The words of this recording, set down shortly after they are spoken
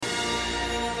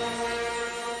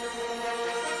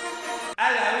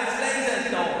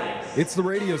It's the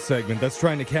radio segment that's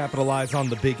trying to capitalize on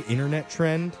the big internet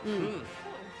trend.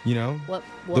 You know? What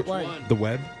one? The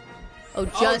web. Oh,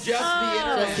 just the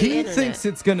internet. just the He internet. thinks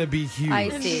it's going to be huge. I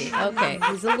see. Okay.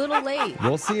 He's a little late.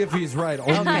 We'll see if he's right.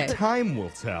 Only Okay. time will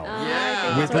tell.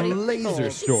 Yeah. With That's what he Laser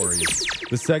told. Stories,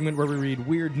 the segment where we read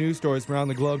weird news stories from around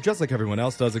the globe, just like everyone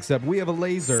else does, except we have a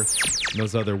laser. And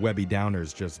those other webby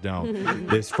downers just don't.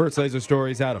 This first Laser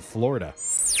Story is out of Florida.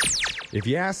 If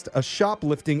you asked a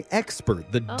shoplifting expert,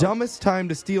 the dumbest time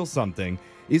to steal something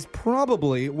is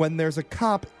probably when there's a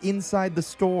cop inside the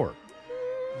store.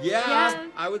 Yeah,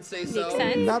 I would say so. Makes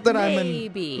sense. Not that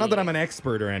Maybe. I'm an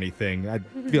expert or anything. I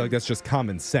feel like that's just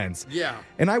common sense. Yeah.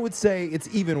 And I would say it's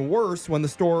even worse when the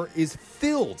store is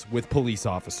filled with police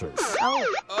officers.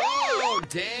 Oh,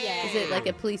 dang. Is it like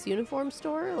a police uniform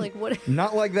store? Like what?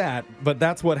 Not like that, but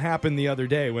that's what happened the other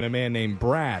day when a man named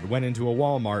Brad went into a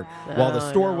Walmart while the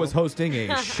store was hosting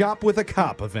a Shop with a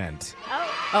Cop event.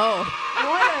 Oh,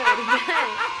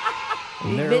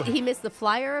 What an event. he missed the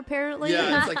flyer apparently.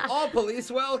 Yeah, it's like, all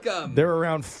police welcome. There were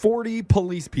around 40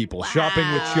 police people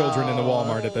shopping with children in the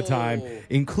Walmart at the time,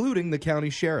 including the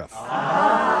county sheriff.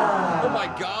 Oh, my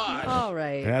gosh. All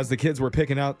right. And as the kids were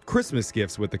picking out Christmas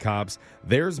gifts with the cops,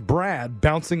 there's Brad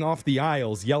bouncing off the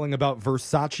aisles yelling about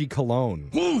Versace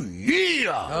cologne.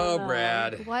 Oh,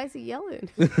 Brad. Why is he yelling?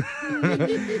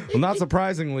 Well, not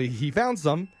surprisingly, he found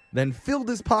some, then filled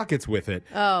his pockets with it,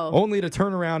 Oh. only to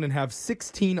turn around and have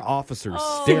 16 officers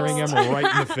staring him right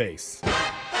in the face.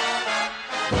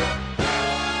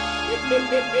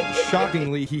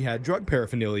 Shockingly, he had drug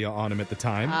paraphernalia on him at the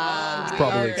time, which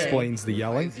probably okay. explains the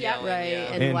yelling. Yelling, Right,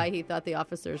 yeah. and And- why he thought the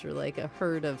officers were like a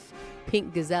herd of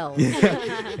pink gazelles.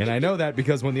 And I know that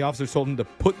because when the officers told him to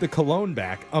put the cologne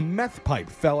back, a meth pipe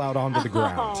fell out onto the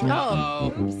ground.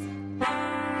 Oh,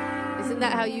 Oh, isn't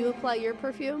that how you apply your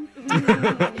perfume? you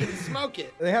can smoke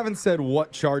it. They haven't said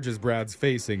what charges Brad's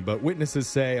facing, but witnesses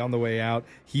say on the way out,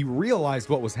 he realized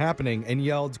what was happening and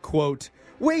yelled, quote,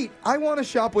 "Wait, I want to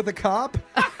shop with a cop."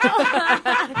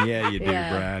 Yeah, you do, Yeah.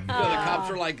 Brad. So the cops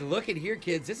are like, look at here,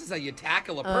 kids. This is how you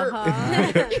tackle a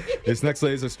perp. This next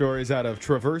laser story is out of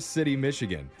Traverse City,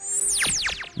 Michigan.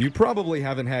 You probably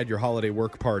haven't had your holiday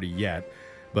work party yet,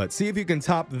 but see if you can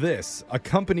top this. A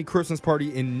company Christmas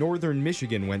party in northern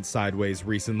Michigan went sideways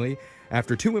recently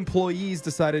after two employees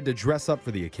decided to dress up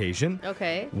for the occasion.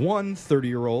 Okay. One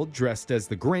 30-year-old dressed as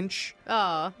the Grinch,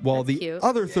 Oh, while that's the cute.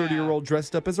 other 30-year-old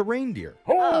dressed up as a reindeer.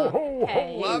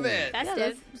 Hey. Love it. Yeah, Festive.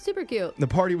 that's super cute. The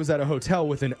party was at a hotel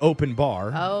with an open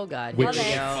bar, Oh, God. which Love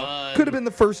it. Fun. could have been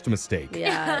the first mistake.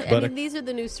 Yeah, But I mean, these are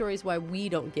the news stories why we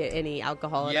don't get any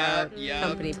alcohol at Yep, our yep.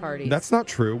 company parties. That's not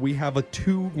true. We have a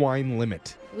 2-wine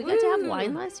limit. We got to have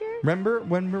wine last year? Remember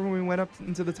when we went up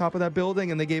into the top of that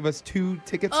building and they gave us 2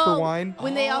 tickets for wine?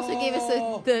 When they also gave us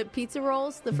the pizza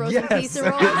rolls, the frozen Yes, pizza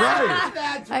rolls. right.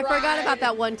 That's I forgot right. about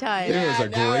that one time. It was a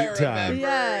now I great time. remember.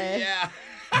 Yeah. Yeah.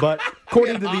 But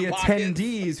according to Hot the Pockets.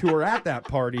 attendees who were at that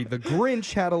party, the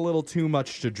Grinch had a little too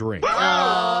much to drink.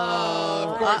 Oh,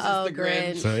 of course Uh-oh, it's the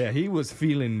Grinch. So yeah, he was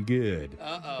feeling good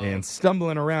Uh-oh. and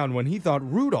stumbling around when he thought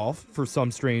Rudolph, for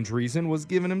some strange reason, was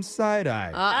giving him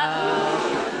side-eye.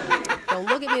 Don't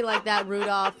look at me like that,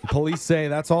 Rudolph. Police say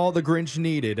that's all the Grinch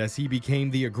needed as he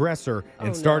became the aggressor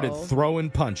and Oh, started no. throwing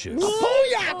punches.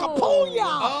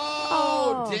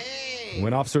 Oh, dang.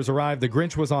 When officers arrived, the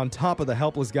Grinch was on top of the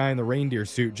helpless guy in the reindeer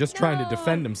suit just trying to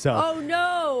defend himself. Oh,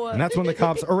 no. And that's when the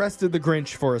cops arrested the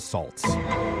Grinch for assault. It's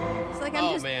like I'm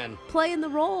Oh, just man. playing the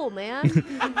role, man.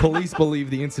 Police believe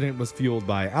the incident was fueled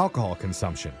by alcohol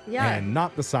consumption Yeah. and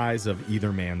not the size of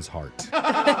either man's heart.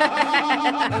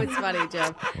 Oh, it's funny,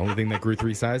 Joe. Only thing that grew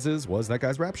 3 sizes was that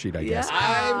guy's rap sheet, I guess.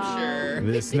 I'm sure.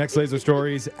 This next laser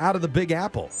story is out of the Big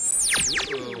Apple.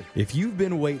 Ooh. If you've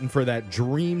been waiting for that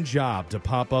dream job to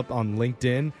pop up on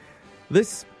LinkedIn,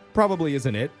 this probably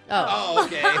isn't it, Oh,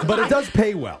 okay. but it does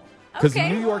pay well. Because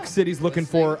Okay. New York City's looking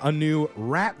for a new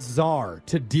rat czar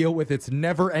to deal with its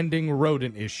never-ending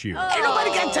rodent issue. Ain't nobody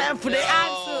got time for that.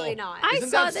 Absolutely not. I Isn't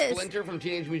saw that this. Splinter from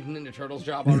Teenage Mutant Ninja Turtles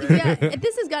job already? Yeah,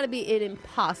 this has got to be an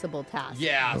impossible task.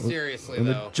 Yeah, seriously, And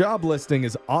the though. job listing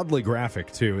is oddly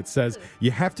graphic, too. It says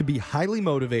you have to be highly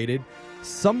motivated,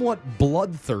 somewhat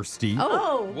bloodthirsty,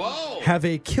 Oh. Whoa. have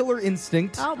a killer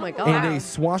instinct, Oh, my God. and a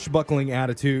swashbuckling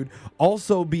attitude.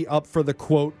 Also be up for the,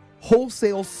 quote,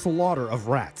 wholesale slaughter of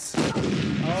rats.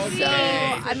 So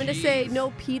I'm going to say no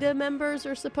PETA members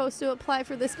are supposed to apply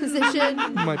for this position. You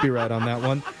might be right on that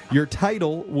one. Your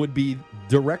title would be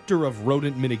Director of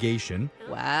Rodent Mitigation.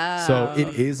 Wow. So it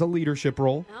is a leadership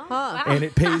role, Huh. and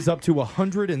it pays up to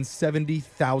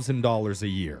 $170,000 a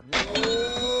year.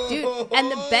 Dude,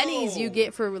 And the bennies you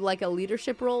get for like a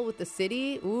leadership role with the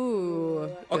city. Ooh.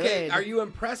 Okay, good. are you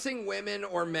impressing women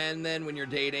or men then when you're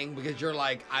dating? Because you're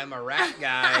like, I'm a rat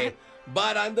guy,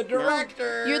 but I'm the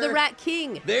director. You're the rat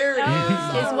king. There it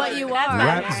is. Is what you That's are.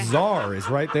 Rat Czar is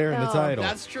right there in the No. title.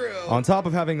 That's true. On top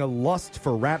of having a lust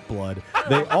for rat blood,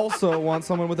 they also want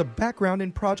someone with a background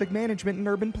in project management and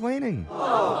urban planning.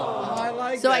 Oh, I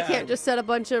like So that. I can't just set a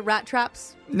bunch of rat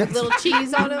traps with little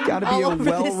cheese on them. Got to be all a over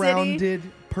the city? well-rounded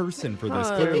person for this,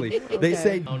 Oh, clearly. They okay.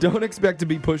 say don't expect to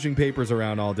be pushing papers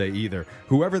around all day either.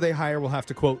 Whoever they hire will have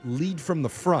to, quote, lead from the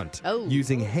front, Oh.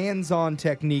 using hands-on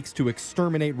techniques to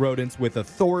exterminate rodents with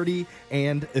authority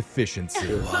and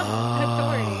efficiency.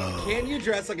 Authority. Can you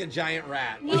dress like a giant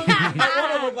rat? I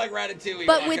want to look like Ratatouille.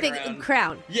 But with walking a around.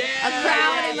 crown. Yeah. A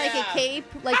crown and like yeah. a cape,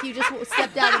 like you just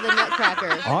stepped out of the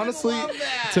Nutcracker. Honestly, love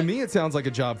that. to me, it sounds like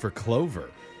a job for Clover.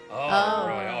 Oh,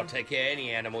 Roy, I'll take care of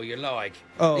any animal you like.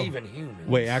 Oh. Even humans.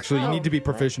 Wait, actually, you need to be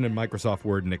proficient in Microsoft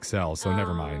Word and Excel, so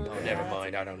never mind. Oh, never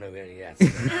mind. I don't know any of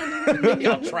that. Maybe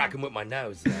I'll track him with my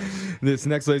nose, though. This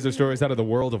next laser story is out of the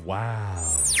world of wow.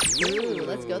 Ooh,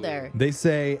 let's go there. They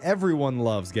say everyone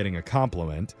loves getting a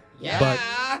compliment. Yeah.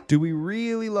 But do we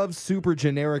really love super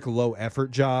generic low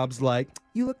effort jobs like,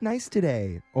 you look nice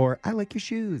today, or I like your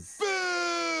shoes?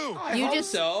 I You hope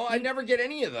just- so. I never get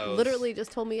any of those. Literally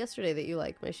just told me yesterday that you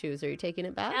like my shoes. Are you taking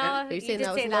it back? No, Are you you saying did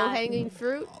that was say that. low-hanging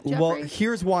fruit, Jeffrey? Well,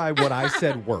 here's why what I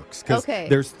said works. Because Okay.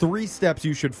 there's 3 steps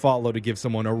you should follow to give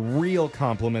someone a real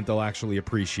compliment they'll actually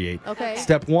appreciate. Okay.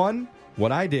 Step 1,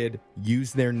 what I did,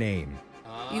 use their name.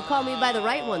 You called me by the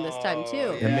right one this time,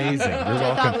 too. Amazing. You're Which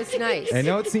I thought welcome. was nice. I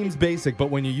know it seems basic, but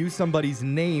when you use somebody's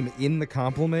name in the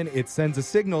compliment, it sends a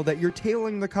signal that you're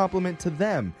tailoring the compliment to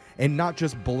them and not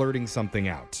just blurting something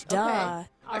out. Duh.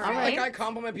 I feel like I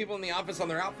compliment people in the office on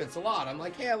their outfits a lot. I'm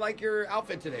like, hey, I like your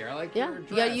outfit today. Or I like Yeah, your you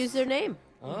dress. gotta use their name.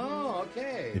 Oh,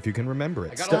 okay. If you can remember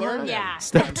it. I gotta Step, learn that. Yeah.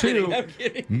 step I'm kidding, 2, I'm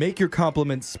kidding. make your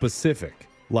compliment specific.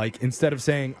 Like, instead of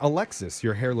saying, Alexis,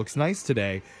 your hair looks nice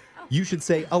today, you should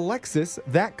say, Alexis,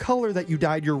 that color that you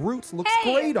dyed your roots looks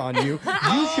Hey. great on you.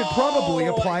 You should probably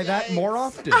apply that more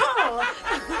often.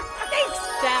 Thanks,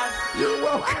 Steph. You're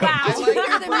welcome. Wow. I like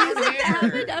your The brown music that hair.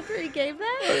 happened after he gave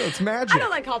that? It's magic. I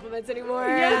don't like compliments anymore.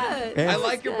 Yeah. And I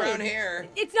like your brown hair.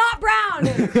 It's not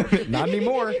brown. not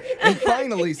anymore. And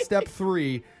finally, step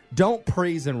 3, don't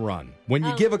praise and run. When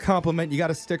you give a compliment, you got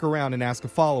to stick around and ask a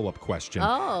follow-up question.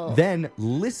 Oh. Then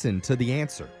listen to the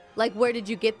answer. Like, where did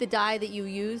you get the dye that you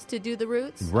used to do the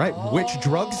roots? Right. Which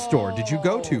drugstore did you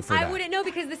go to for that? I wouldn't know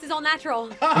because this is all natural.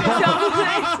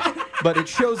 But it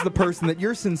shows the person that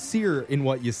you're sincere in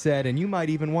what you said, and you might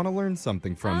even want to learn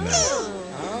something from them.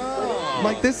 Oh.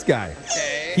 Like this guy.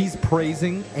 Okay. He's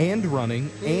praising and running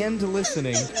and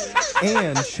listening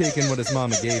and shaking what his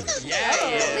mama gave him. Yeah.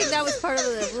 I think that was part of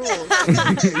the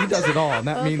rules. He does it all, and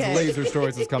that means Okay. Laser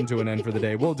Stories has come to an end for the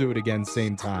day. We'll do it again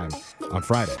same time on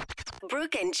Friday.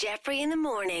 Brooke and Jeffrey in the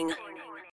morning.